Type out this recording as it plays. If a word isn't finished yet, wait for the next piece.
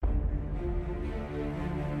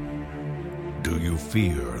Do you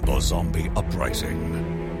fear the zombie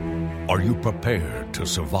uprising? Are you prepared to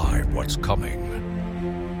survive what's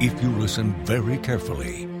coming? If you listen very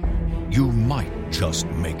carefully, you might just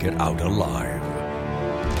make it out alive.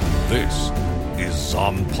 This is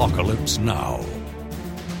Zompocalypse Now!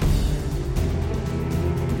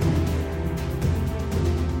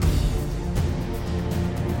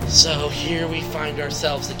 So here we find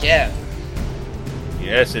ourselves again.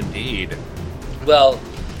 Yes, indeed. Well,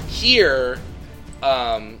 here,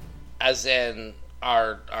 as in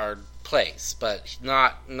our place, but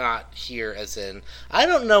not here as in... I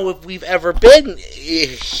don't know if we've ever been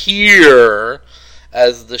here,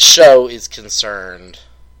 as the show is concerned,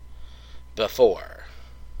 before.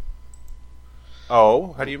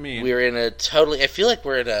 Oh, how do you mean? We're in a totally... I feel like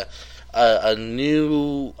we're in a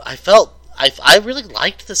new... I really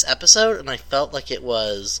liked this episode, and I felt like it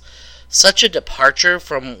was such a departure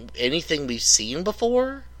from anything we've seen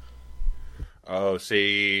before. Oh,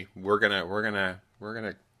 see, we're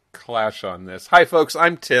gonna clash on this. Hi, folks.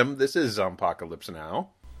 I'm Tim. This is Zompocalypse Now,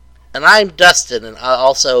 and I'm Dustin, and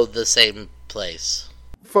also the same place.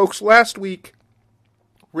 Folks, last week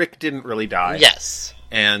Rick didn't really die. Yes,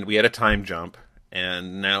 and we had a time jump,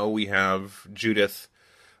 and now we have Judith,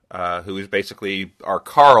 who is basically our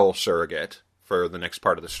Carl surrogate for the next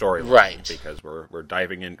part of the storyline, right? Because we're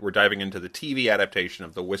diving into the TV adaptation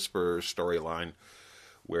of the Whisperers storyline,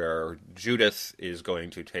 where Judith is going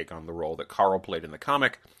to take on the role that Carl played in the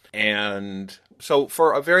comic. And so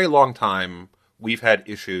for a very long time, we've had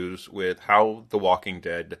issues with how The Walking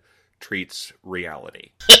Dead treats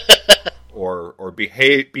reality. or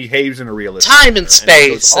behaves in a realistic time and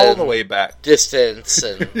space, and all the way back, distance,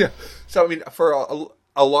 and yeah. So I mean, for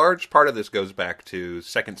a large part of this goes back to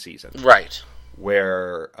second season, right,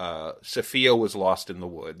 where Sophia was lost in the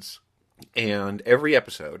woods, and every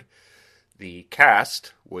episode, the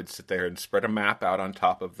cast would sit there and spread a map out on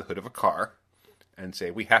top of the hood of a car, and say,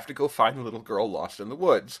 "We have to go find the little girl lost in the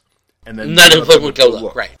woods," and then none of them would go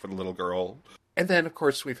look right for the little girl. And then, of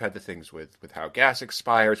course, we've had the things with how gas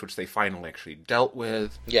expires, which they finally actually dealt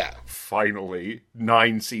with. Yeah. Finally,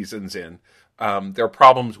 9 seasons in. There are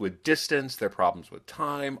problems with distance, there are problems with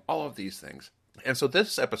time, all of these things. And so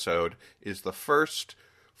this episode is the first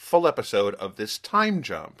full episode of this time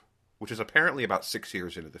jump, which is apparently about 6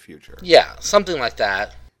 years into the future. Yeah, something like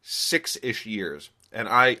that. 6-ish years. And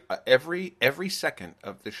I every second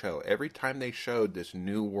of the show, every time they showed this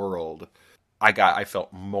new world, I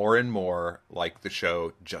felt more and more like the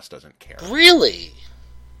show just doesn't care. Really?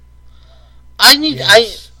 I need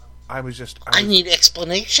explanation.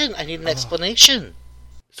 I need an explanation.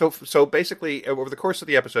 So basically, over the course of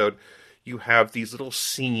the episode, you have these little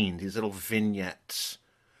scenes, these little vignettes,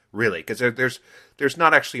 really, because there's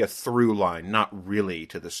not actually a through line, not really,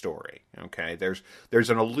 to the story. Okay, there's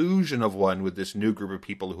an illusion of one with this new group of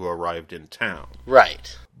people who arrived in town,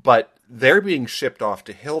 right? But they're being shipped off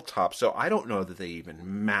to Hilltop, so I don't know that they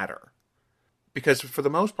even matter, because for the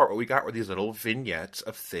most part, what we got were these little vignettes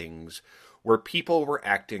of things where people were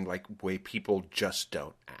acting like way people just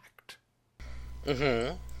don't act.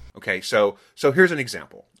 Mm-hmm. Okay, so here's an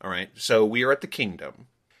example, all right? So we are at the Kingdom,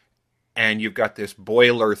 and you've got this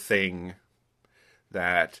boiler thing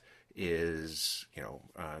that is,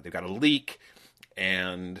 they've got a leak,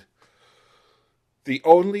 and the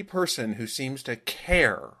only person who seems to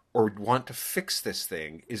care or want to fix this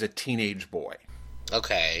thing is a teenage boy.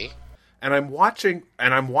 Okay. And I'm watching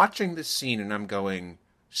this scene, and I'm going,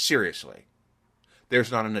 seriously,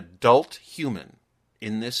 there's not an adult human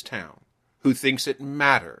in this town who thinks it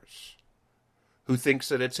matters, who thinks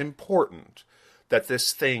that it's important that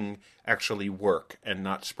this thing actually work and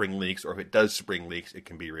not spring leaks, or if it does spring leaks, it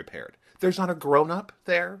can be repaired. There's not a grown-up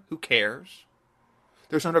there who cares.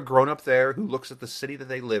 There's not a grown-up there who looks at the city that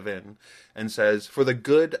they live in and says, for the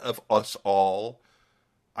good of us all,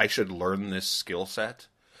 I should learn this skill set.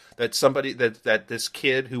 That this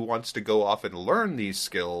kid who wants to go off and learn these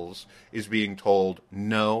skills is being told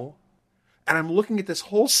no. And I'm looking at this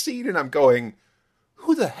whole scene and I'm going,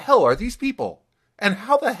 who the hell are these people? And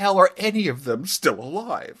how the hell are any of them still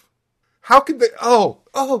alive? How can they...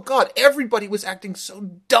 Oh God, everybody was acting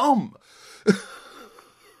so dumb.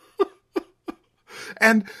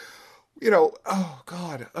 And, oh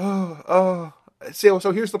God,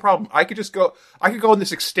 So here's the problem. I could go on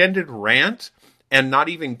this extended rant and not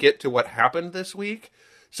even get to what happened this week.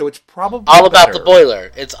 So it's probably all about the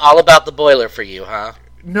boiler. It's all about the boiler for you, huh?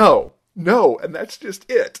 No, and that's just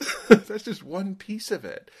it. That's just one piece of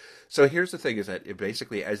it. So here's the thing, is that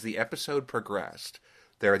basically, as the episode progressed,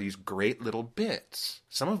 there are these great little bits,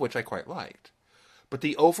 some of which I quite liked. But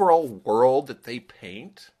the overall world that they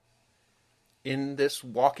paint in this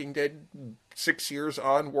Walking Dead 6 years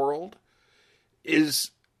on world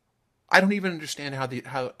is, I don't even understand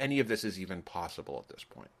how any of this is even possible at this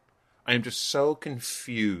point. I am just so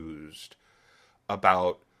confused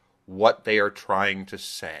about what they are trying to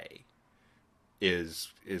say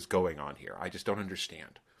is going on here. I just don't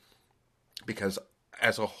understand. Because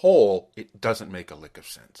as a whole, it doesn't make a lick of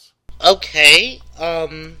sense. Okay.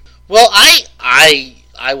 Well,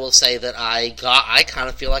 I will say that I kind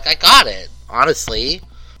of feel like I got it, honestly.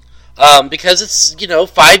 Because it's,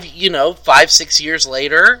 5-6 years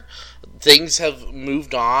later, things have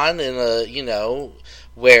moved on in a,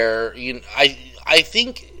 where, I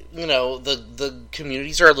think, the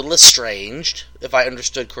communities are a little estranged, if I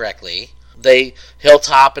understood correctly.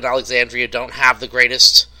 Hilltop and Alexandria don't have the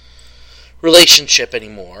greatest relationship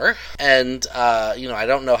anymore, and I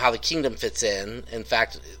don't know how the kingdom fits in. In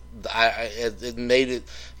fact, it made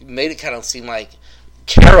it kind of seem like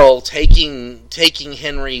Carol taking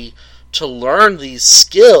Henry to learn these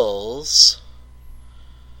skills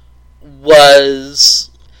was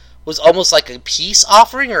almost like a peace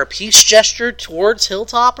offering or a peace gesture towards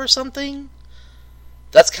Hilltop or something.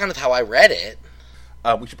 That's kind of how I read it.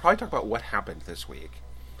 We should probably talk about what happened this week,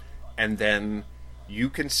 and then you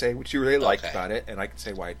can say what you really liked about it, and I can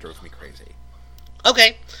say why it drove me crazy.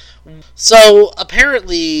 Okay. So,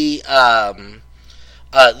 apparently,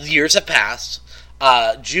 years have passed.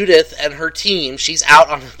 Judith and her team, she's out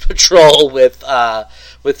on a patrol with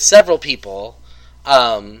several people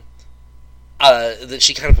that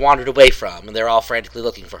she kind of wandered away from, and they're all frantically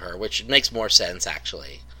looking for her, which makes more sense,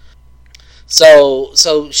 actually. So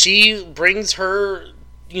she brings her,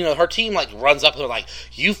 her team, runs up and they're like,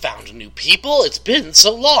 "You found new people? It's been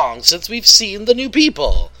so long since we've seen the new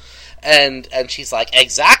people." And she's like,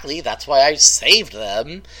 "Exactly, that's why I saved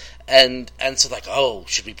them." And so "Oh,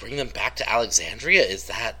 should we bring them back to Alexandria? Is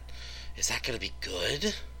that going to be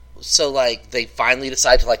good?" So, they finally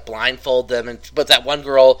decide to, blindfold them, but that one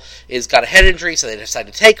girl is got a head injury, so they decide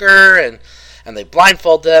to take her, and they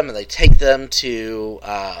blindfold them, and they take them to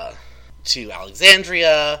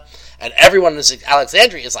Alexandria, and everyone in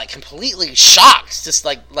Alexandria is, completely shocked, just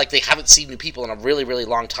like they haven't seen new people in a really, really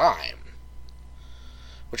long time,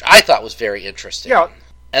 which I thought was very interesting. Yeah.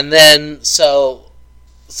 And then, so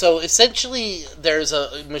essentially,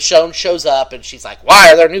 Michonne shows up, and she's like,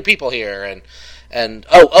 "Why are there new people here?" And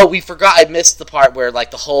we forgot, I missed the part where,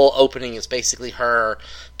 the whole opening is basically her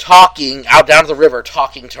talking, out down to the river,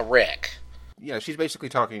 talking to Rick. Yeah, she's basically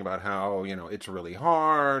talking about how, it's really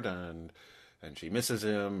hard, and she misses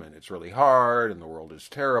him, and it's really hard, and the world is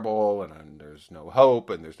terrible, and there's no hope,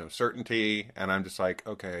 and there's no certainty, and I'm just like,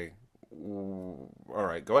 okay, all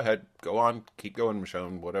right, go ahead, go on, keep going,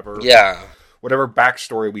 Michonne, whatever. Yeah. Whatever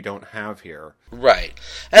backstory we don't have here. Right.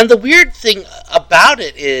 And the weird thing about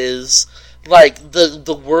it is,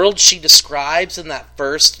 the world she describes in that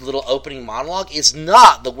first little opening monologue is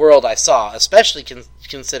not the world I saw, especially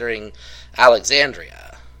considering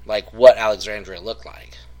Alexandria. What Alexandria looked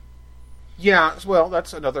like. Yeah, well,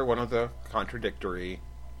 that's another one of the contradictory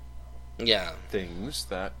things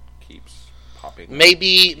that keeps popping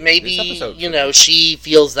Maybe she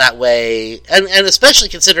feels that way, and especially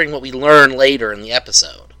considering what we learn later in the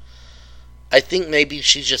episode. I think maybe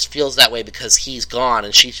she just feels that way because he's gone,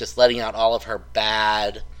 and she's just letting out all of her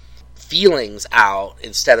bad feelings out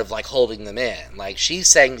instead of holding them in. She's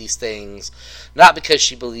saying these things not because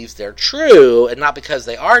she believes they're true, and not because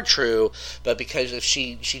they are true, but because if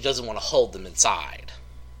she doesn't want to hold them inside.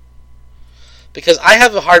 Because I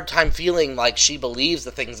have a hard time feeling like she believes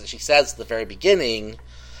the things that she says at the very beginning,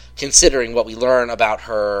 considering what we learn about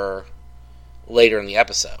her later in the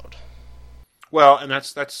episode. Well, and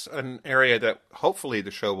that's an area that hopefully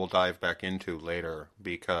the show will dive back into later,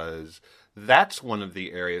 because that's one of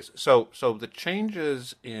the areas. So the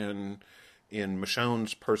changes in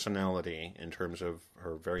Michonne's personality, in terms of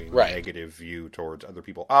her very negative view towards other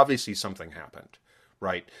people, obviously something happened,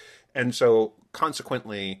 right? And so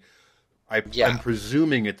consequently, I'm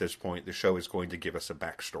presuming at this point the show is going to give us a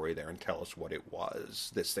backstory there and tell us what it was,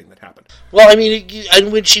 this thing that happened. Well, I mean,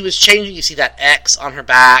 and when she was changing, you see that X on her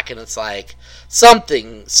back, and it's like,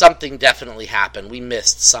 something definitely happened. We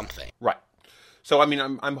missed something. Right. So, I mean,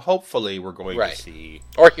 I'm hopefully we're going to see...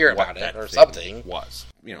 Or hear about it, or something. Was.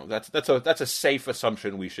 That's a safe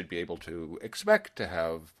assumption we should be able to expect to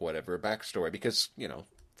have whatever backstory, because,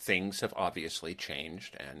 things have obviously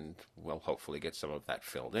changed, and we'll hopefully get some of that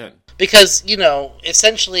filled in. Because,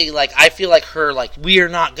 essentially, I feel like her, we are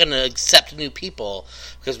not going to accept new people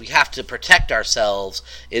because we have to protect ourselves,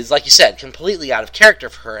 is, like you said, completely out of character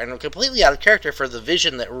for her, and completely out of character for the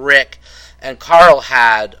vision that Rick and Carl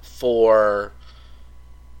had for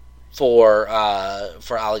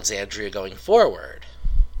for Alexandria going forward.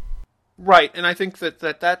 Right, and I think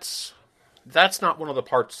that's not one of the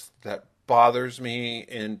parts that bothers me,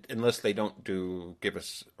 unless they don't give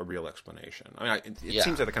us a real explanation. I mean, it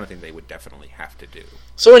seems like the kind of thing they would definitely have to do.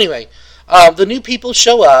 So anyway, the new people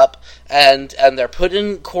show up, and they're put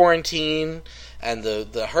in quarantine, and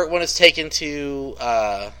the hurt one is taken to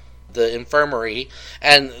the infirmary,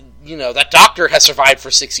 and that doctor has survived for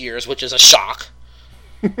 6 years, which is a shock.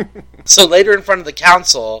 So later in front of the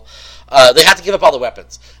council, they have to give up all the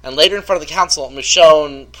weapons. And later in front of the council,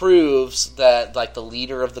 Michonne proves that the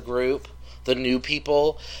leader of the group, the new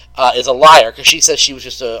people, is a liar, because she says she was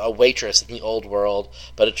just a waitress in the old world,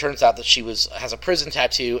 but it turns out that she has a prison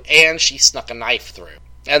tattoo, and she snuck a knife through.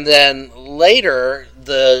 And then later,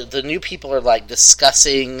 the new people are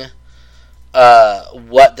discussing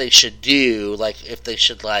what they should do, if they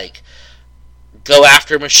should go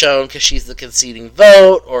after Michonne because she's the conceding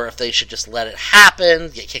vote, or if they should just let it happen,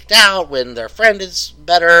 get kicked out when their friend is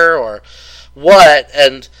better, or what.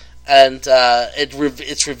 And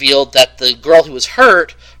it's revealed that the girl who was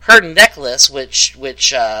hurt, her necklace, which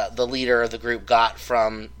the leader of the group got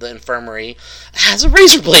from the infirmary, has a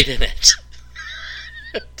razor blade in it.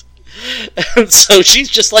 And so she's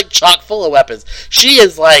just chock full of weapons. She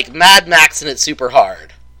is Mad Maxing it super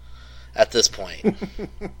hard at this point.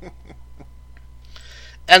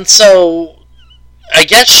 And so I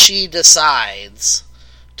guess she decides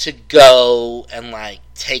to go and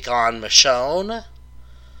take on Michonne.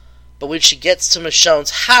 But when she gets to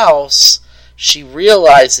Michonne's house, she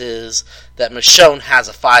realizes that Michonne has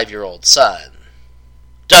a 5-year-old son.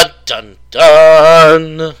 Dun dun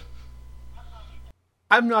dun!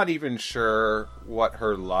 I'm not even sure what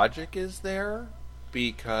her logic is there,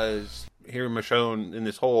 because here Michonne, in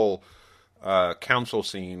this whole council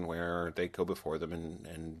scene where they go before them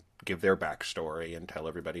and give their backstory and tell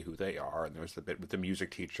everybody who they are, and there's the bit with the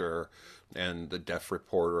music teacher and the deaf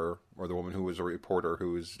reporter, or the woman who was a reporter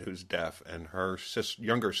who's deaf, and her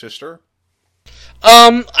younger sister.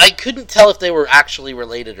 I couldn't tell if they were actually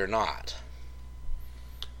related or not.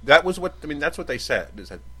 That's what they said, is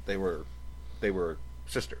that they were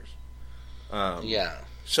sisters. Yeah.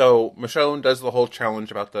 So Michonne does the whole challenge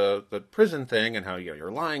about the prison thing and how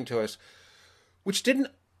you're lying to us, which didn't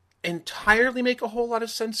entirely make a whole lot of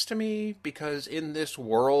sense to me, because in this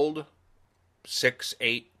world, 6,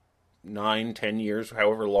 8, 9, 10 years,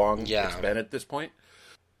 however long it's been at this point,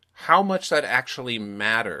 how much that actually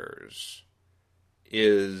matters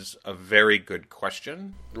is a very good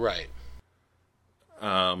question. Right.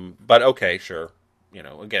 But okay, sure.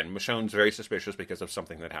 Again, Michonne's very suspicious because of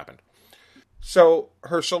something that happened. So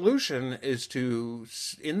her solution is to,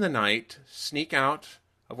 in the night, sneak out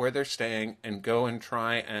of where they're staying and go and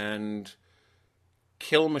try and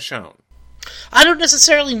kill Michonne. I don't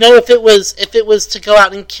necessarily know if it was to go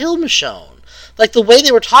out and kill Michonne. The way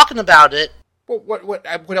they were talking about it. Well,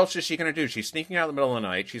 what else is she going to do? She's sneaking out in the middle of the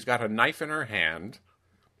night. She's got a knife in her hand.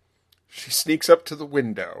 She sneaks up to the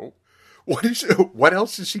window. What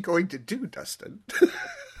else is she going to do, Dustin?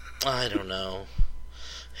 I don't know.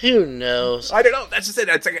 Who knows? I don't know. That's just it.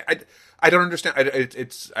 It's I don't understand.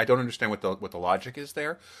 I don't understand what the logic is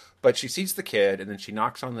there. But she sees the kid, and then she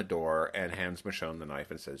knocks on the door and hands Michonne the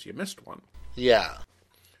knife and says, "You missed one." Yeah.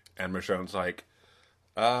 And Michonne's like,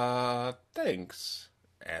 thanks.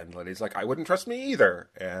 And Letty's like, "I wouldn't trust me either."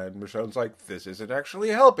 And Michonne's like, "This isn't actually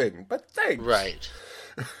helping, but thanks." Right.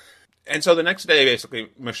 And so the next day, basically,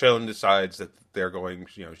 Michonne decides that they're going,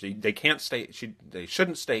 they can't stay, they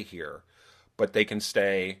shouldn't stay here, but they can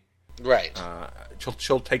stay. Right.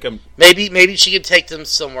 She'll take them. Maybe she could take them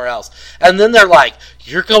somewhere else. And then they're like,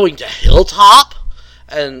 "You're going to Hilltop?"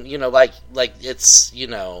 And, it's,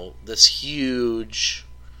 this huge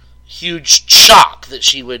shock that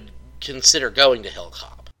she would consider going to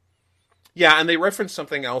Hilltop. Yeah, and they reference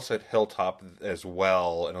something else at Hilltop as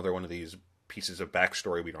well, another one of these pieces of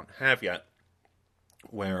backstory we don't have yet,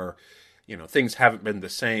 where, things haven't been the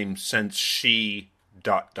same since she ...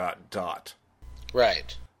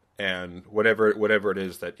 Right. And whatever it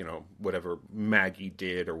is that, whatever Maggie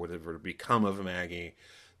did or whatever become of Maggie,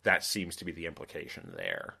 that seems to be the implication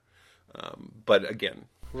there. But again...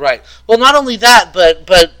 Right. Well, not only that,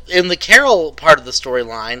 but in the Carol part of the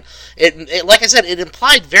storyline, it like I said, it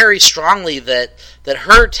implied very strongly that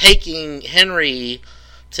her taking Henry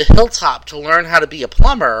to Hilltop to learn how to be a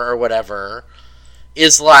plumber or whatever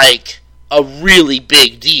is a really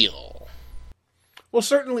big deal. Well,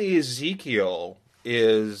 certainly Ezekiel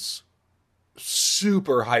is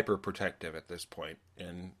super hyper protective at this point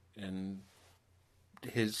in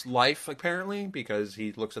his life, apparently, because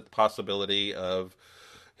he looks at the possibility of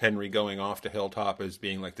Henry going off to Hilltop as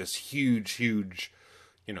being like this huge, huge,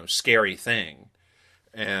 scary thing.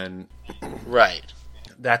 And right.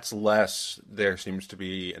 That's less, there seems to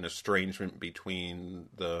be an estrangement between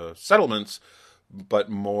the settlements, but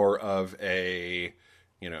more of a,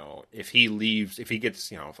 if he leaves, if he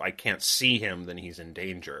gets, if I can't see him, then he's in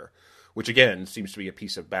danger. Which, again, seems to be a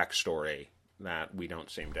piece of backstory that we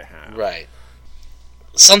don't seem to have. Right.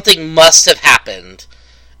 Something must have happened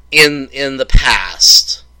in the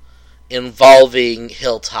past involving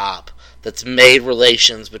Hilltop that's made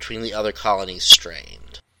relations between the other colonies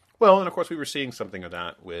strained. Well, and of course we were seeing something of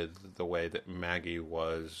that with the way that Maggie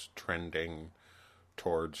was trending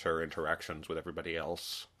towards her interactions with everybody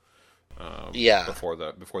else. Before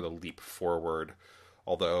the leap forward.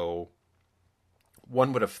 Although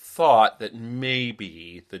one would have thought that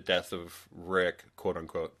maybe the death of Rick, quote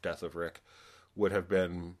unquote, death of Rick, would have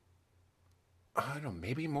been, I don't know,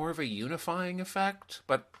 maybe more of a unifying effect.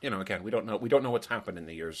 But, again, we don't know. We don't know what's happened in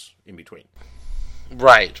the years in between.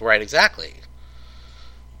 Right, exactly.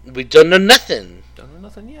 We don't know nothing. Don't know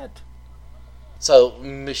nothing yet. So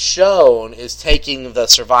Michonne is taking the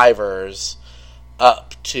survivors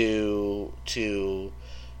up to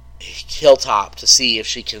Hilltop to see if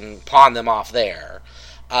she can pawn them off there.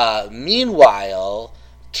 Meanwhile,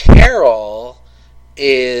 Carol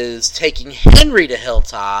is taking Henry to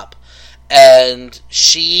Hilltop, and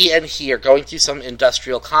she and he are going through some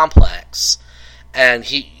industrial complex, and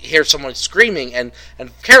he hears someone screaming, and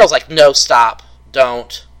Carol's like, no, stop,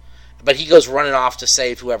 don't. But he goes running off to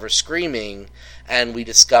save whoever's screaming, and we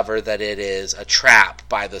discover that it is a trap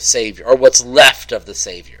by the Savior, or what's left of the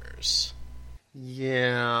Saviors.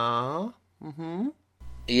 Yeah. Mm-hmm.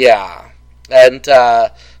 Yeah. And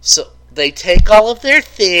so they take all of their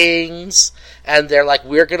things, and they're like,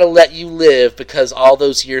 we're going to let you live because all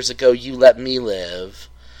those years ago you let me live.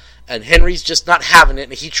 And Henry's just not having it,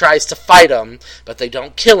 and he tries to fight them, but they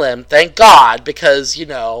don't kill him, thank God, because,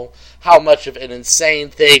 how much of an insane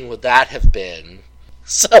thing would that have been?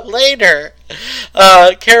 So later,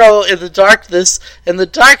 Carol, in the darkness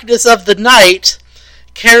of the night,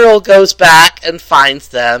 Carol goes back and finds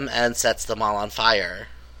them and sets them all on fire.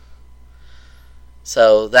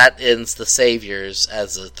 So that ends the Saviors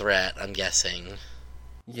as a threat, I'm guessing.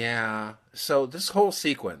 Yeah. So this whole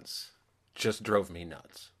sequence just drove me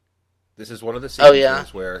nuts. This is one of the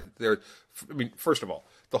sequences where first of all,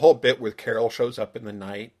 the whole bit where Carol shows up in the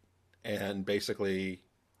night and basically,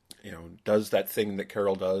 does that thing that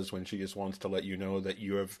Carol does when she just wants to let you know that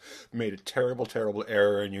you have made a terrible, terrible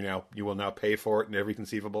error and you will now pay for it in every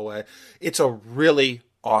conceivable way. It's a really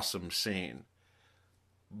awesome scene.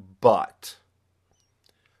 But,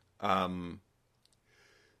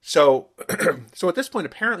 so at this point,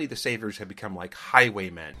 apparently the Saviors have become like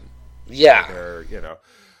highwaymen. Yeah. They're,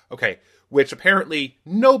 okay, which apparently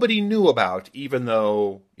nobody knew about, even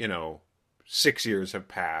though, 6 years have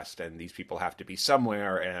passed and these people have to be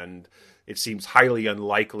somewhere, and it seems highly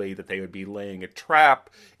unlikely that they would be laying a trap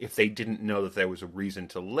if they didn't know that there was a reason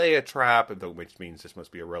to lay a trap, which means this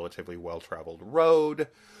must be a relatively well-traveled road,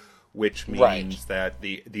 which means that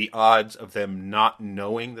the odds of them not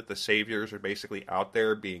knowing that the Saviors are basically out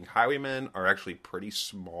there being highwaymen are actually pretty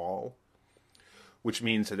small, which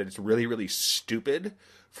means that it's really, really stupid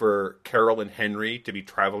for Carol and Henry to be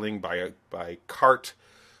traveling by cart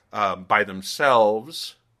by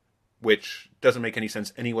themselves, which doesn't make any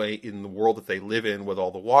sense anyway in the world that they live in with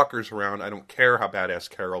all the walkers around. I don't care how badass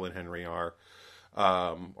Carol and Henry are,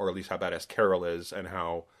 or at least how badass Carol is, and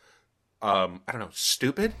how,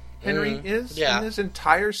 stupid Henry is in this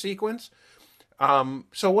entire sequence.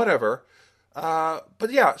 So whatever. But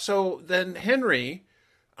yeah, so then Henry,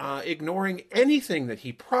 ignoring anything that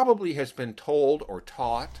he probably has been told or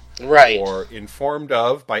taught or informed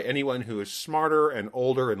of by anyone who is smarter and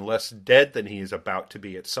older and less dead than he is about to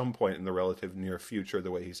be at some point in the relative near future,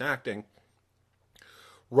 the way he's acting,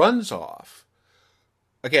 runs off,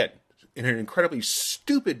 again, in an incredibly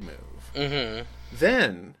stupid move. Mm-hmm.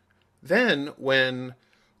 Then, when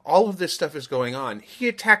all of this stuff is going on, he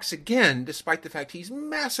attacks again, despite the fact he's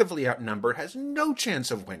massively outnumbered, has no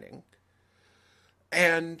chance of winning,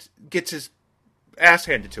 and gets his ass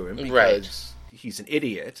handed to him because he's an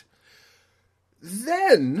idiot.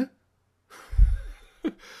 Then,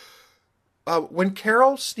 when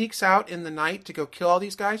Carol sneaks out in the night to go kill all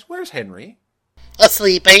these guys, where's Henry?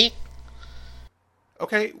 Asleepy.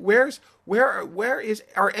 Okay,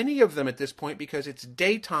 are any of them at this point? Because it's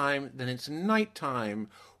daytime, then it's nighttime.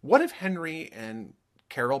 What have Henry and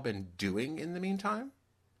Carol been doing in the meantime?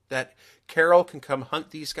 That Carol can come hunt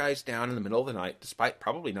these guys down in the middle of the night, despite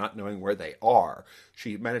probably not knowing where they are.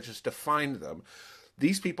 She manages to find them.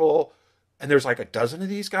 These people and there's like a dozen of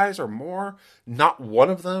these guys or more. Not one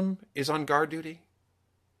of them is on guard duty.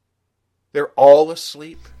 They're all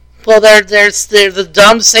asleep. Well, they're the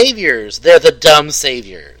dumb saviors. They're the dumb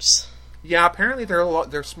saviors. Yeah, apparently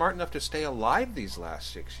they're smart enough to stay alive these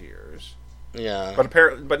last 6 years. Yeah,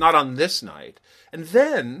 but not on this night. And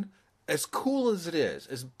then, as cool as it is,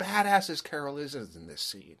 as badass as Carol is in this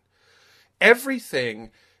scene,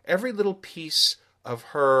 everything, every little piece of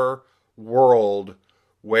her world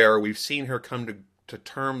where we've seen her come to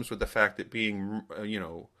terms with the fact that being,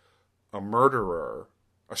 a murderer,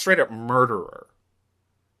 a straight up murderer,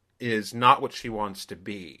 is not what she wants to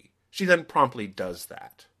be. She then promptly does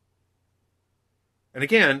that. And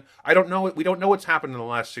again, we don't know what's happened in the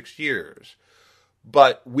last 6 years,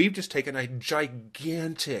 but we've just taken a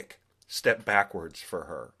gigantic step backwards for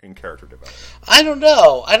her in character development. I don't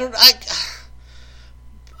know. I don't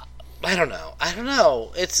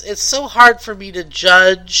know. It's so hard for me to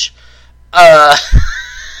judge. I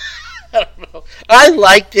don't know. I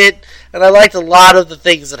liked it, and I liked a lot of the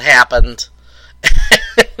things that happened.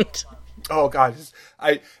 Oh God,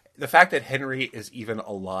 the fact that Henry is even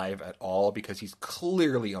alive at all, because he's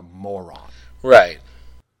clearly a moron. Right.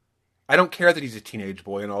 I don't care that he's a teenage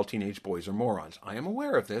boy and all teenage boys are morons. I am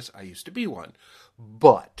aware of this. I used to be one.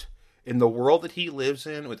 But in the world that he lives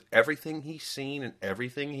in, with everything he's seen and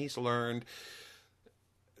everything he's learned,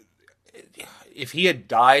 if he had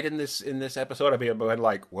died in this episode, I'd be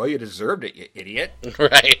like, well, you deserved it, you idiot.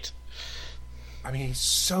 Right. I mean, he's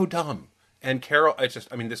so dumb. And Carol,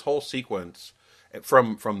 this whole sequence,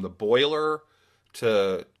 from the boiler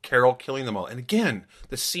to Carol killing them all. And again,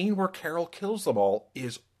 the scene where Carol kills them all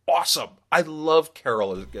is awesome. I love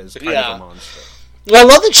Carol as kind of a monster. Well,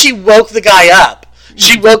 I love that she woke the guy up.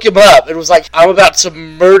 She woke him up and was like, I'm about to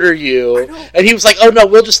murder you. And he was like, oh no,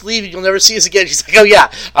 we'll just leave and you'll never see us again. She's like, oh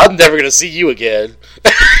yeah, I'm never going to see you again.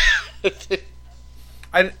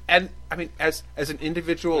 and I mean, as an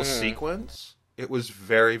individual sequence, it was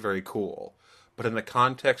very, very cool. But in the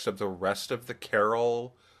context of the rest of the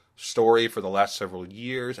Carol story for the last several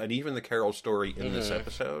years, and even the Carol story in this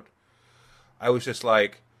episode, I was just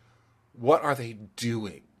like, what are they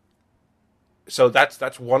doing? So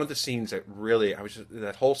that's one of the scenes that really,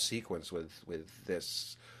 that whole sequence with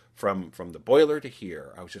this, from the boiler to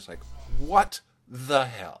here, I was just like, what the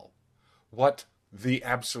hell? What the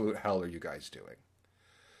absolute hell are you guys doing?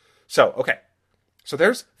 So, okay. So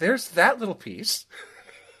there's that little piece.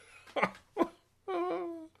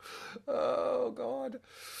 Oh, God.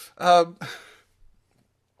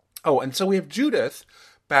 And so we have Judith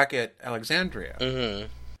back at Alexandria. Mm-hmm.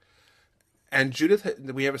 And Judith,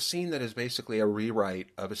 we have a scene that is basically a rewrite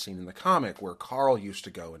of a scene in the comic where Carl used to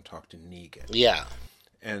go and talk to Negan. Yeah.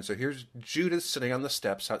 And so here's Judith sitting on the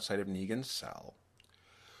steps outside of Negan's cell,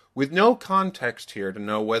 with no context here to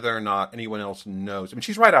know whether or not anyone else knows. I mean,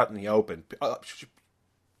 she's right out in the open.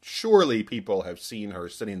 Surely people have seen her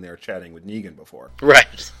sitting there chatting with Negan before.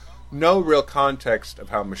 Right. No real context of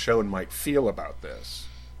how Michonne might feel about this.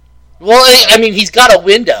 Well, I mean, he's got a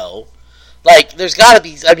window. Like, there's got to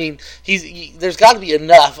be. I mean, there's got to be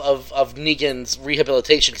enough of Negan's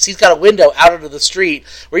rehabilitation, because he's got a window out into the street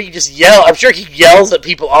where you can just yell. I'm sure he yells at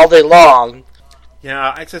people all day long.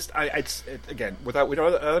 Yeah, again,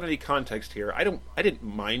 without any context here, I didn't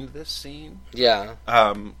mind this scene. Yeah.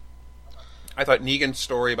 I thought Negan's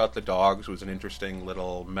story about the dogs was an interesting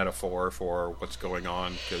little metaphor for what's going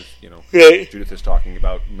on, because Judith is talking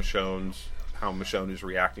about how Michonne is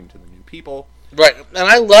reacting to the new people. Right, and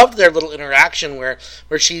I loved their little interaction where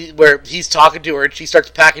he's talking to her and she starts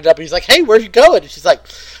packing up and he's like, hey, where are you going? And she's like,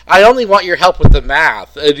 I only want your help with the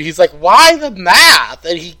math. And he's like, why the math?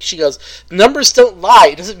 And she goes, numbers don't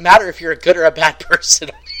lie. It doesn't matter if you're a good or a bad person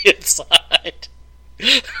on the inside.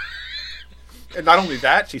 And not only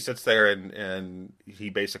that, she sits there and he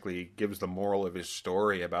basically gives the moral of his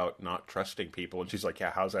story about not trusting people. And she's like,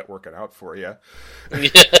 yeah, how's that working out for you?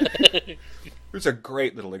 There's a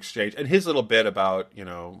great little exchange. And his little bit about,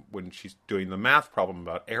 when she's doing the math problem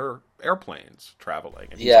about airplanes traveling.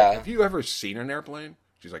 And he's like, have you ever seen an airplane?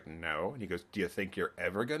 She's like, no. And he goes, do you think you're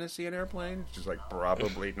ever going to see an airplane? She's like,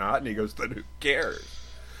 probably not. And he goes, then who cares?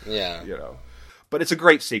 Yeah. But it's a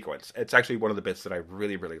great sequence. It's actually one of the bits that I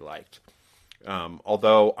really, really liked.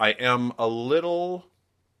 Although I am a little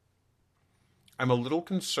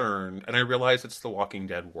concerned, and I realize it's the Walking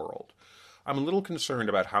Dead world. I'm a little concerned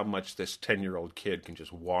about how much this 10-year-old kid can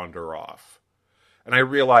just wander off. And I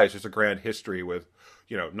realize there's a grand history with,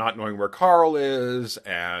 not knowing where Carl is,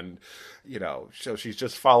 and, so she's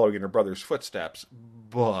just following in her brother's footsteps.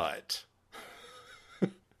 But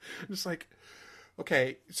it's like,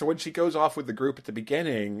 Okay, so when she goes off with the group at the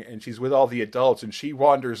beginning and she's with all the adults and she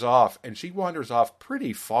wanders off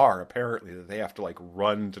pretty far, apparently, that they have to like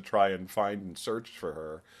run to try and find and search for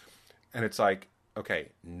her. And it's like, okay,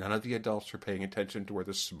 none of the adults are paying attention to where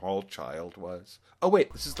the small child was. Oh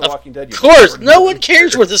wait, this is The Walking Dead. Of course, no one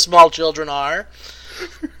cares where the small children are.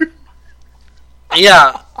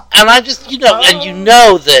 Yeah, and I just, and you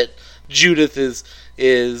know that Judith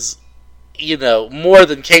is more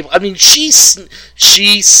than capable. I mean, she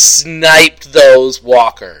sniped those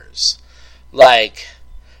walkers. Like,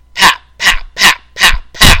 pap, pap, pap, pap,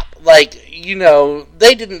 pap. Like,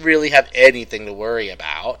 they didn't really have anything to worry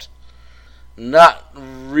about. Not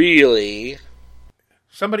really.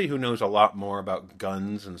 Somebody who knows a lot more about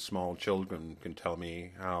guns and small children can tell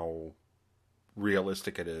me how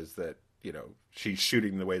realistic it is that, she's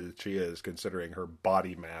shooting the way that she is, considering her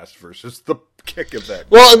body mass versus the kick of that.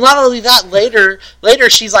 Well, and not only that, later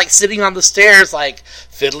she's like sitting on the stairs, like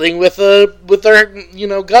fiddling with her,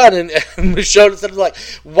 gun, and Michonne said, like,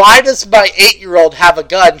 "Why does my 8-year-old have a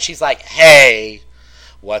gun?" And she's like, "Hey,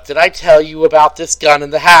 what did I tell you about this gun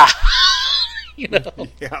in the house?"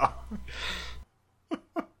 Yeah.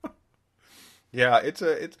 Yeah, it's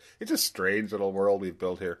a strange little world we've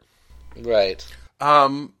built here. Right.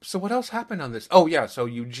 So what else happened on this? Oh yeah, so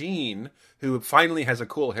Eugene, who finally has a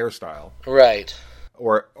cool hairstyle. Right.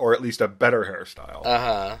 Or at least a better hairstyle.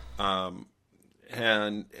 Uh-huh.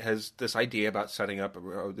 And has this idea about setting up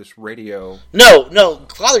this radio. No,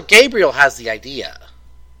 Father Gabriel has the idea.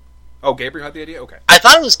 Oh, Gabriel had the idea? Okay. I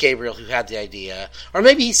thought it was Gabriel who had the idea. Or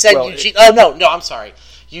maybe he said Eugene... No, I'm sorry.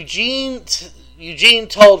 Eugene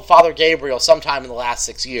told Father Gabriel sometime in the last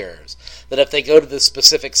 6 years that if they go to this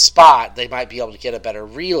specific spot, they might be able to get a better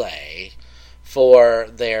relay for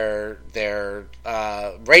their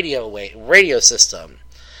radio system.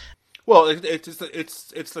 Well,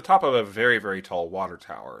 it's the top of a very, very tall water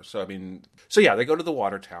tower. So yeah, they go to the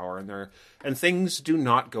water tower and things do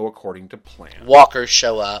not go according to plan. Walkers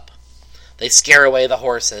show up. They scare away the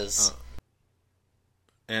horses.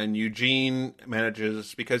 And Eugene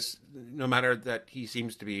manages, because no matter that he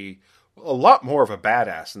seems to be a lot more of a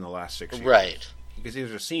badass in the last 6 years. Right. Because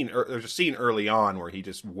there's a scene early on where he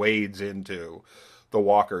just wades into the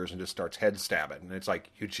walkers and just starts head stabbing. And it's like,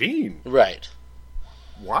 Eugene. Right.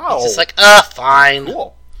 Wow. He's just like, fine.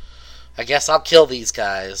 Cool. I guess I'll kill these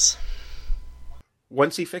guys.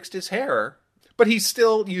 Once he fixed his hair, but he's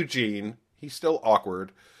still Eugene. He's still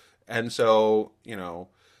awkward. And so,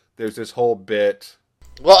 there's this whole bit.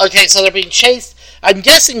 Well, okay, so they're being chased. I'm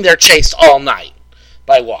guessing they're chased all night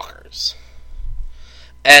by walkers.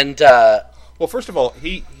 And, well, first of all,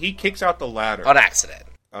 he kicks out the ladder. On accident.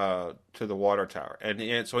 To the water tower.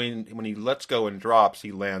 And so when he lets go and drops,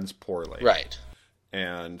 he lands poorly. Right.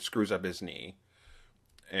 And screws up his knee.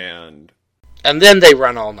 And then they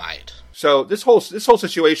run all night. So this whole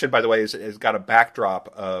situation, by the way, has got a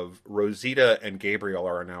backdrop of Rosita and Gabriel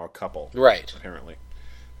are now a couple. Right. Apparently.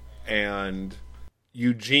 And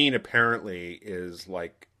Eugene apparently is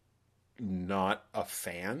like not a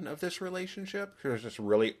fan of this relationship. There's this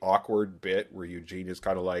really awkward bit where Eugene is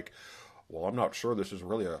kind of like, well, I'm not sure this is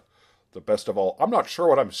really the best of all. I'm not sure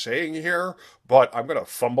what I'm saying here, but I'm going to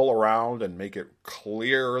fumble around and make it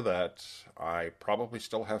clear that I probably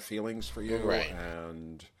still have feelings for you. Right.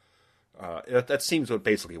 And that seems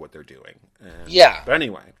basically what they're doing. And, yeah. But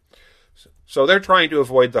anyway, so they're trying to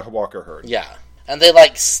avoid the walker herd. Yeah. And they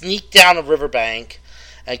sneak down a riverbank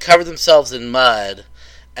and cover themselves in mud.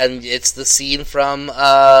 And it's the scene from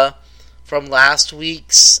last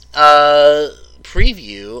week's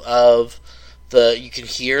preview of you can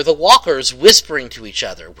hear the walkers whispering to each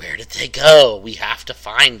other. Where did they go? We have to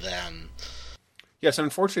find them. Yes, and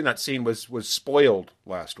unfortunately that scene was spoiled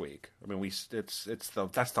last week. I mean, that's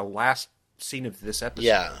the last scene of this episode.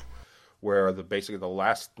 Yeah. Where basically the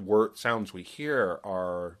last sounds we hear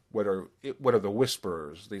are what are the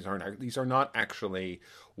whisperers. These are not actually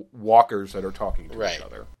walkers that are talking to each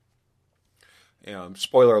other.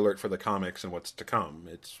 Spoiler alert for the comics and what's to come.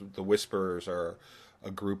 It's the whisperers are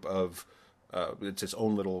a group of it's its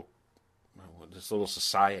own little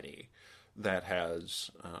society that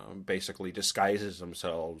has basically disguises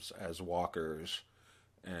themselves as walkers,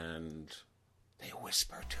 and they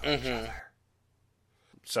whisper to each other.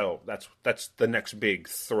 So that's the next big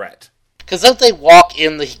threat. Because don't they walk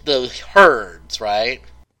in the herds, right?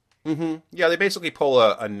 Mm-hmm. Yeah, they basically pull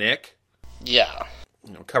a Nick. Yeah.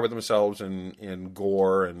 Cover themselves in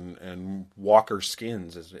gore and walker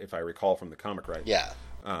skins, if I recall from the comic right. Yeah.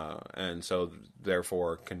 And so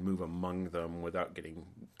therefore can move among them without getting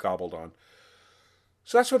gobbled on.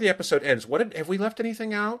 So that's where the episode ends. Have we left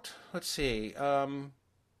anything out? Let's see.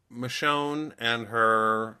 Michonne and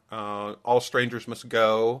her all strangers must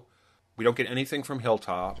go. We don't get anything from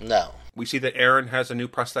Hilltop. No. We see that Aaron has a new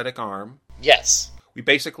prosthetic arm. Yes. We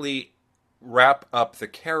basically wrap up the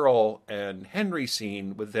Carol and Henry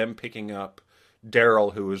scene with them picking up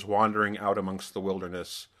Daryl, who is wandering out amongst the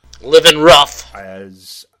wilderness. Living rough.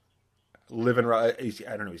 As living, I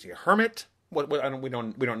don't know, is he a hermit? We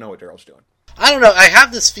don't know what Daryl's doing. I don't know. I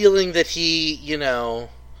have this feeling that he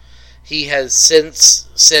has since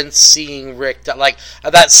seeing Rick, like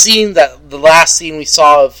that scene, the last scene we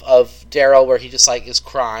saw of Daryl, where he just like is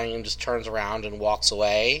crying and just turns around and walks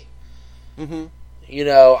away. Mm-hmm.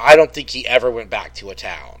 I don't think he ever went back to a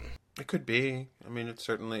town. It could be. I mean, it's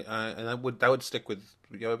certainly, and that would stick with,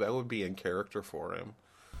 that would be in character for him.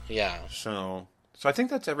 Yeah. So I think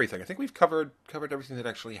that's everything. I think we've covered everything that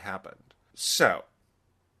actually happened. So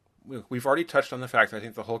we've already touched on the fact that I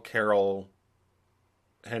think the whole Carol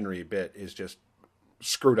Henry bit is just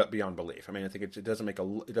screwed up beyond belief. I mean, I think it doesn't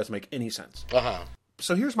make any sense. Uh-huh.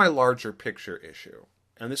 So here's my larger picture issue,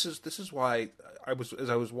 and this is why as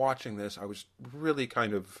I was watching this, I was really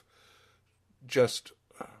kind of just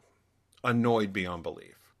annoyed beyond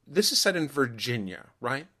belief. This is set in Virginia,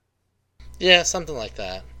 right? Yeah, something like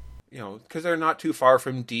that. Because they're not too far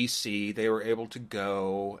from D.C., they were able to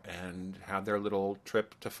go and have their little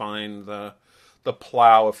trip to find the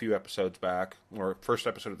plow a few episodes back, or first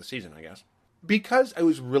episode of the season, I guess. Because it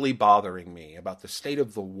was really bothering me about the state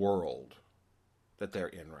of the world that they're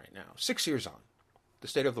in right now. 6 years on, the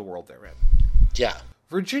state of the world they're in. Yeah.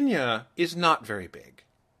 Virginia is not very big.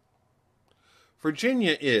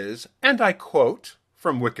 Virginia is, and I quote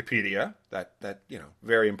from Wikipedia, that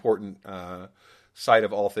very important site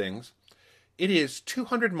of all things, it is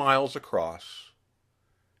 200 miles across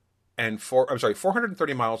and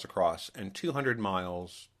 430 miles across and 200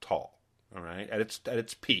 miles tall. All right, at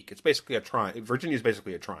its peak, it's basically a triangle. Virginia is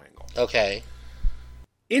basically a triangle. Okay.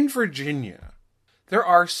 In Virginia, there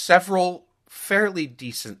are several fairly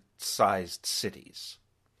decent-sized cities: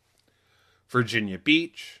 Virginia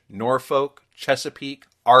Beach, Norfolk, Chesapeake,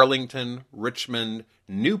 Arlington, Richmond,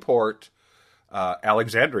 Newport,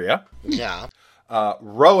 Alexandria, yeah,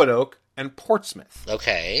 Roanoke, and Portsmouth.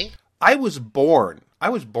 Okay. I was born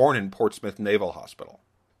in Portsmouth Naval Hospital.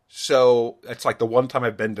 So that's like the one time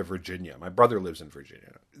I've been to Virginia. My brother lives in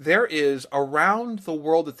Virginia. There is, around the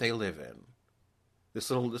world that they live in,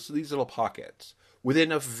 these little pockets,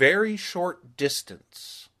 within a very short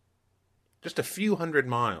distance, just a few hundred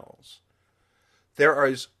miles, there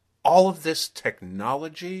is all of this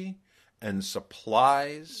technology and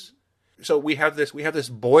supplies. So we have this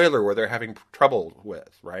boiler where they're having trouble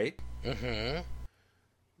with, right? Mm-hmm.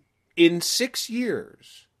 In 6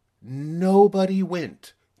 years, nobody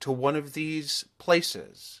went to one of these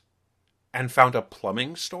places and found a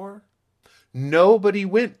plumbing store. Nobody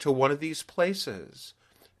went to one of these places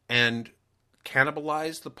and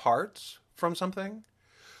cannibalized the parts from something.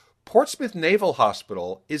 Portsmouth Naval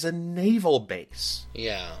Hospital is a naval base.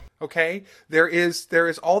 Yeah. Okay? There is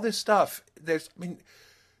all this stuff. The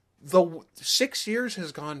 6 years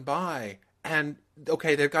has gone by, and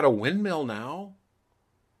okay, they've got a windmill now.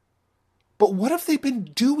 But what have they been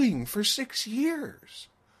doing for 6 years?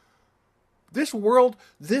 This world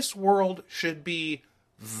should be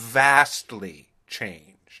vastly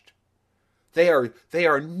changed. They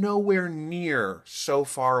are nowhere near so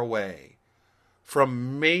far away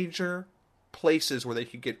from major places where they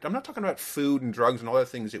could get. I'm not talking about food and drugs and all the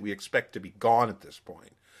things that we expect to be gone at this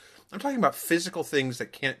point. I'm talking about physical things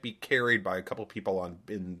that can't be carried by a couple people on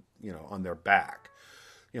their back.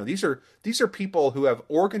 These are people who have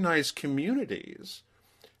organized communities,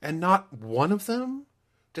 and not one of them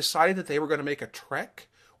decided that they were going to make a trek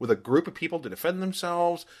with a group of people to defend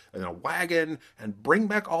themselves and a wagon and bring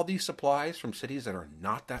back all these supplies from cities that are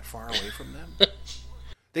not that far away from them.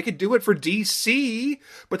 They could do it for D.C.,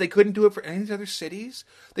 but they couldn't do it for any of the other cities.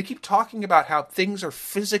 They keep talking about how things are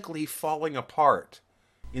physically falling apart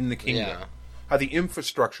in the kingdom, yeah. How the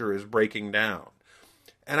infrastructure is breaking down.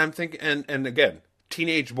 And I'm thinking, and again,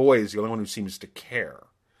 teenage boy is the only one who seems to care.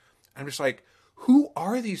 I'm just like, who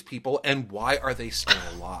are these people and why are they still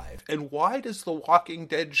alive? And why does The Walking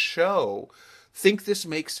Dead show think this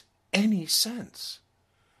makes any sense?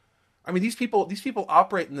 I mean, these people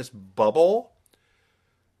operate in this bubble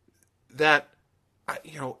that,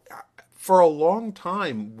 for a long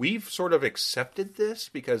time, we've sort of accepted this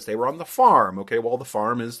because they were on the farm. Okay, well, the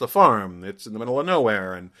farm is the farm. It's in the middle of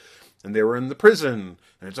nowhere. And they were in the prison,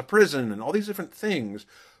 and it's a prison, and all these different things.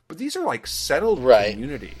 But these are like settled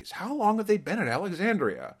communities. How long have they been at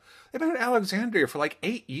Alexandria? They've been at Alexandria for like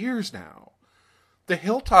 8 years now. The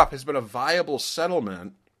Hilltop has been a viable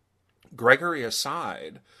settlement, Gregory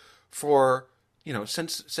aside, for,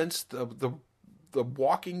 since the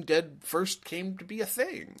Walking Dead first came to be a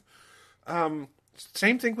thing.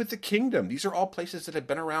 Same thing with the Kingdom. These are all places that have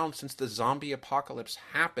been around since the zombie apocalypse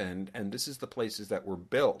happened, and this is the places that were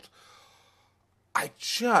built.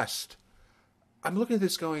 I'm looking at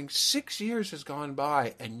this going, 6 years has gone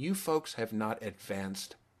by, and you folks have not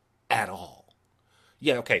advanced at all.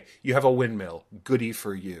 Yeah, okay, you have a windmill. Goody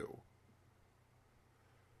for you.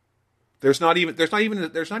 There's not even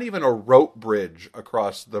a rope bridge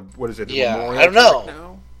across the, what is it? Yeah, Memorial I don't know.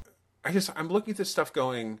 Now? I'm looking at this stuff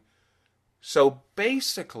going, so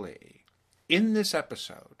basically, in this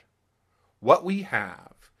episode, what we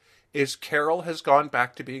have is Carol has gone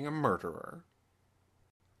back to being a murderer.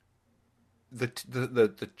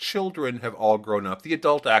 The children have all grown up. The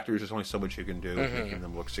adult actors, there's only so much you can do, making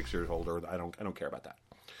them look 6 years older. I don't care about that.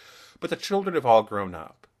 But the children have all grown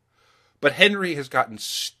up. But Henry has gotten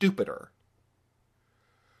stupider.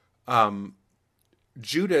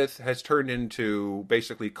 Judith has turned into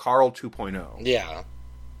basically Carl 2.0. Yeah.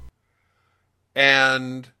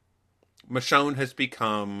 And Michonne has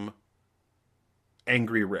become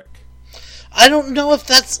Angry Rick. I don't know if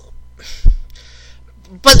that's...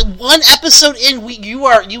 But one episode in, you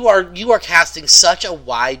are casting such a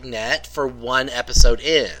wide net for one episode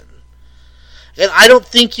in, and I don't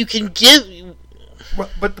think you can give.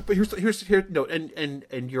 But here's no,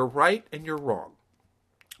 and you're right and you're wrong,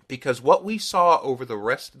 because what we saw over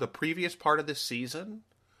the previous part of this season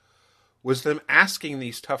was them asking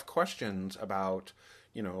these tough questions about,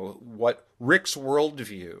 what Rick's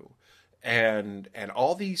worldview and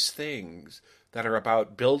all these things that are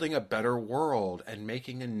about building a better world and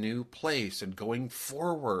making a new place and going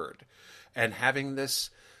forward and having this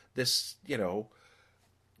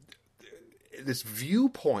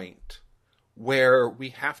viewpoint where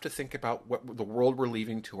we have to think about what the world we're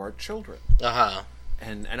leaving to our children. Uh-huh.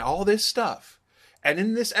 And all this stuff. And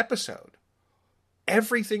in this episode,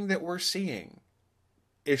 everything that we're seeing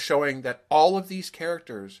is showing that all of these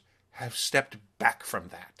characters have stepped back from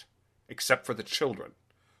that, except for the children.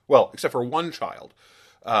 Well, except for one child,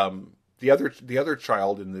 the other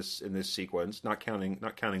child in this sequence, not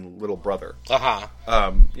counting little brother.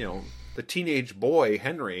 The teenage boy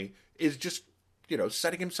Henry is just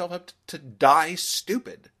setting himself up to die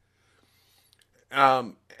stupid.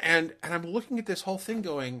 And I'm looking at this whole thing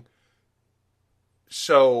going,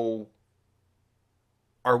 so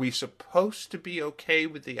are we supposed to be okay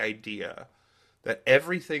with the idea that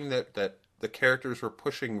everything that the characters were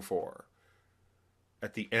pushing for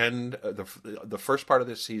at the end of the first part of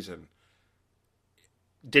this season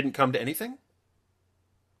didn't come to anything?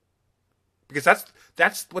 Because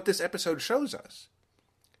that's what this episode shows us,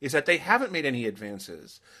 is that they haven't made any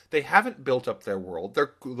advances. They haven't built up their world. The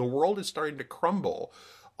world is starting to crumble.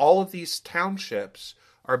 All of these townships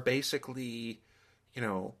are basically,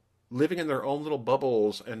 living in their own little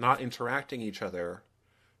bubbles and not interacting each other,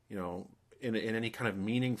 in any kind of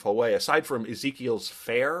meaningful way, aside from Ezekiel's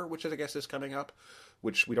fair, which I guess is coming up,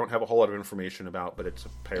 which we don't have a whole lot of information about, but it's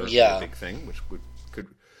apparently a big thing, which could.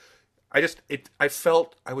 I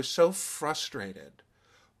felt I was so frustrated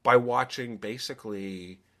by watching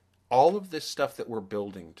basically all of this stuff that we're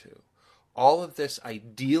building to, all of this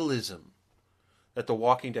idealism that The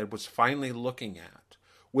Walking Dead was finally looking at,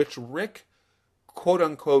 which Rick, quote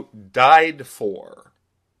unquote, died for.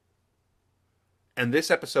 And this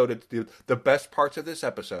episode, the best parts of this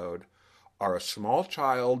episode are a small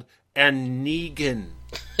child and Negan.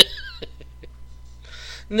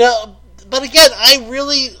 No, but again,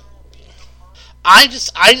 I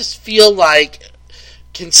just feel like,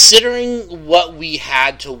 considering what we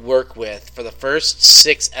had to work with for the first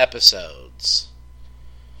 6 episodes,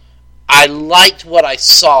 I liked what I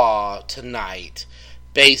saw tonight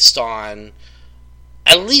based on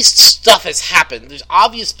at least stuff has happened. There's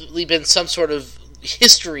obviously been some sort of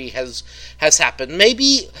history has happened.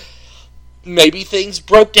 Maybe things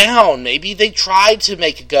broke down. Maybe they tried to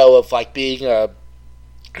make a go of being a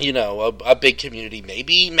big community.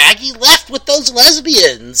 Maybe Maggie left with those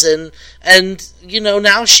lesbians and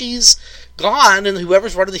now she's gone and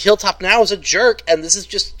whoever's running the Hilltop now is a jerk and this is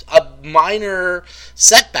just a minor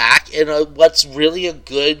setback in what's really a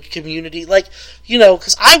good community.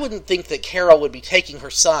 Because I wouldn't think that Carol would be taking her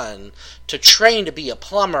son to train to be a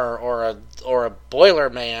plumber or a boiler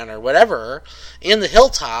man or whatever in the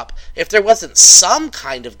Hilltop if there wasn't some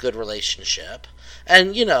kind of good relationship.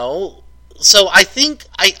 And, so I think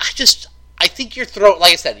I think you're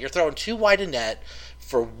throwing too wide a net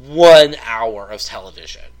for 1 hour of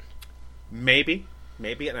television. Maybe,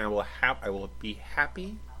 and I will be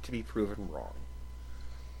happy to be proven wrong.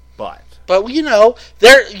 But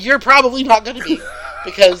you're probably not going to be.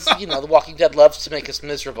 because, The Walking Dead loves to make us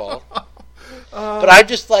miserable. But I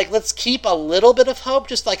just let's keep a little bit of hope,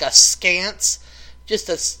 just like a scant, just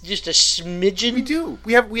a smidgen. We do.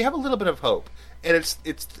 We have a little bit of hope, and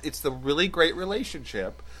it's the really great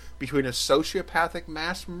relationship between a sociopathic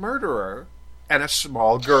mass murderer and a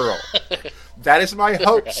small girl. That is my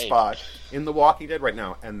hope spot in The Walking Dead right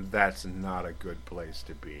now, and that's not a good place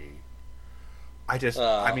to be. I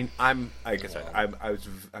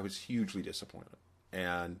was hugely disappointed,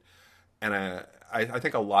 and I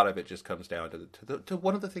think a lot of it just comes down to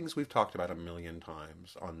one of the things we've talked about a million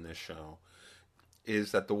times on this show,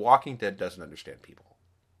 is that The Walking Dead doesn't understand people.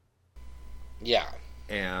 Yeah.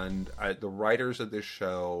 And the writers of this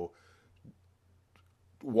show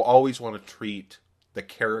will always want to treat the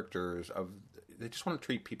characters they just want to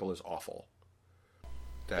treat people as awful.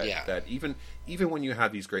 That even when you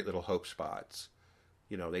have these great little hope spots,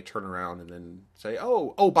 they turn around and then say,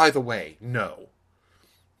 oh, by the way, no.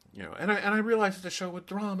 And I realize it's a show with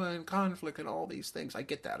drama and conflict and all these things. I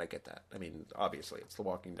get that. I mean, obviously, it's The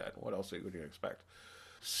Walking Dead. What else would you expect?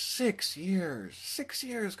 6 years. 6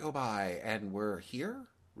 years go by, and we're here?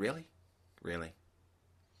 Really?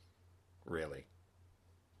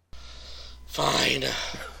 Fine.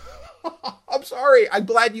 I'm sorry. I'm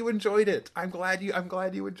glad you enjoyed it. I'm glad you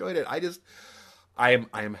enjoyed it. I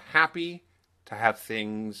am happy to have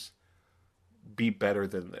things be better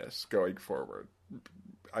than this going forward.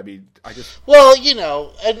 I mean, Well,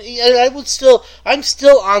 and I'm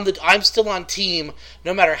still on team.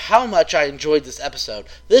 No matter how much I enjoyed this episode,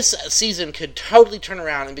 this season could totally turn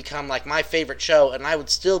around and become like my favorite show, and I would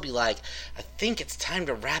still be like, I think it's time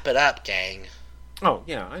to wrap it up, gang. Oh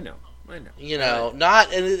yeah, I know. And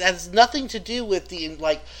it has nothing to do with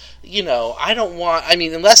I don't want. I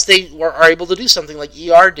mean, unless they are able to do something like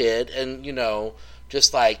ER did, and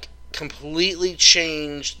just completely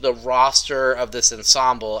change the roster of this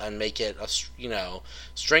ensemble and make it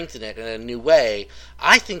strengthen it in a new way.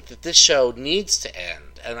 I think that this show needs to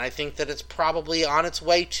end, and I think that it's probably on its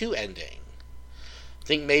way to ending. I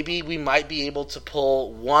think maybe we might be able to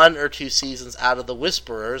pull 1 or 2 seasons out of the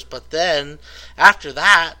Whisperers, but then after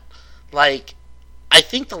that, I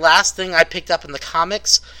think the last thing I picked up in the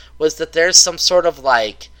comics was that there's some sort of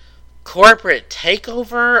corporate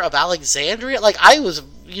takeover of Alexandria.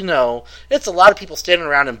 It's a lot of people standing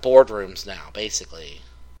around in boardrooms now, basically.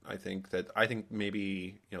 I think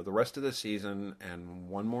maybe the rest of the season and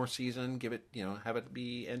one more season, give it have it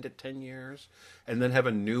be end at 10 years, and then have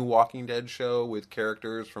a new Walking Dead show with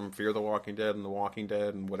characters from Fear the Walking Dead and The Walking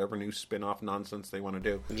Dead and whatever new spin-off nonsense they want to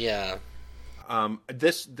do. Yeah.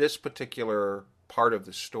 This particular part of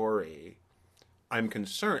the story, I'm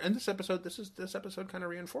concerned, and this episode kind of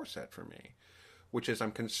reinforced that for me, which is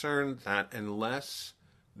I'm concerned that unless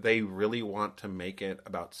they really want to make it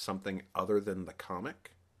about something other than the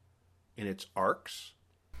comic in its arcs,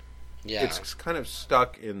 it's kind of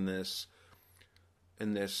stuck in this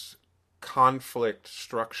conflict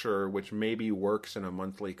structure, which maybe works in a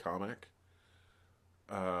monthly comic,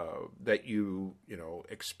 that you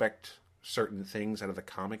expect certain things out of the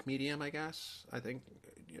comic medium. I guess I think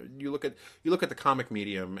you look at the comic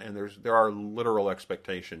medium, and there are literal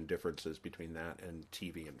expectation differences between that and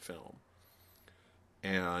TV and film,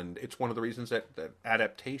 and it's one of the reasons that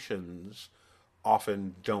adaptations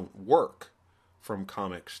often don't work from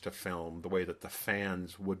comics to film the way that the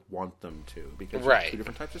fans would want them to, because there's 2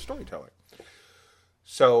 different types of storytelling.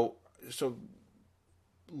 So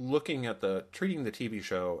looking at treating the TV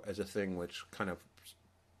show as a thing which kind of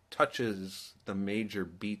touches the major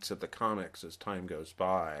beats of the comics as time goes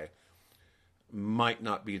by might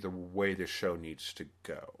not be the way this show needs to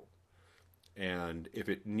go. And if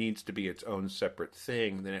it needs to be its own separate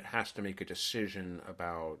thing, then it has to make a decision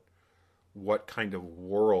about what kind of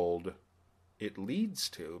world it leads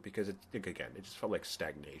to, because it just felt like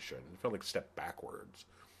stagnation. It felt like a step backwards.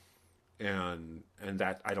 And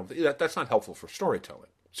that, I don't think that's not helpful for storytelling.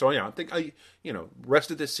 So yeah, I think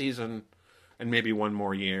rest of this season and maybe one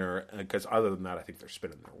more year, because other than that, I think they're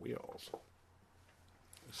spinning their wheels.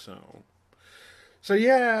 So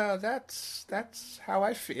yeah, that's how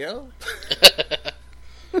I feel.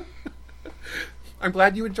 I'm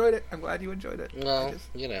glad you enjoyed it. Well,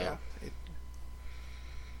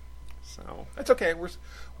 so that's okay.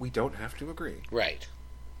 We don't have to agree. Right.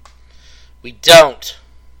 We don't.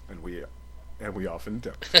 And we often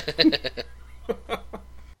don't.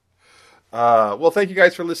 Well, thank you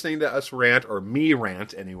guys for listening to us rant, or me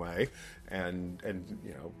rant anyway, and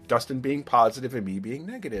Dustin being positive and me being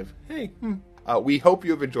negative. Hey, We hope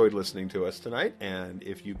you have enjoyed listening to us tonight, and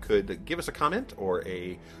if you could give us a comment or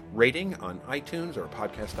a rating on iTunes or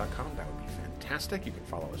podcast.com, that would be fantastic. You can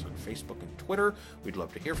follow us on Facebook and Twitter. We'd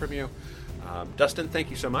love to hear from you. Dustin, thank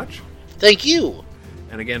you so much. Thank you.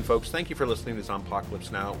 And again, folks, thank you for listening to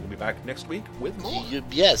Zompocalypse Now. We'll be back next week with more.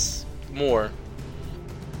 Yes, more.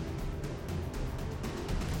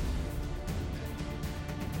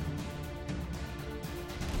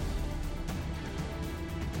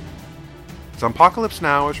 Zompocalypse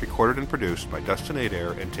Now is recorded and produced by Dustin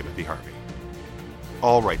Adair and Timothy Harvey.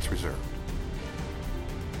 All rights reserved.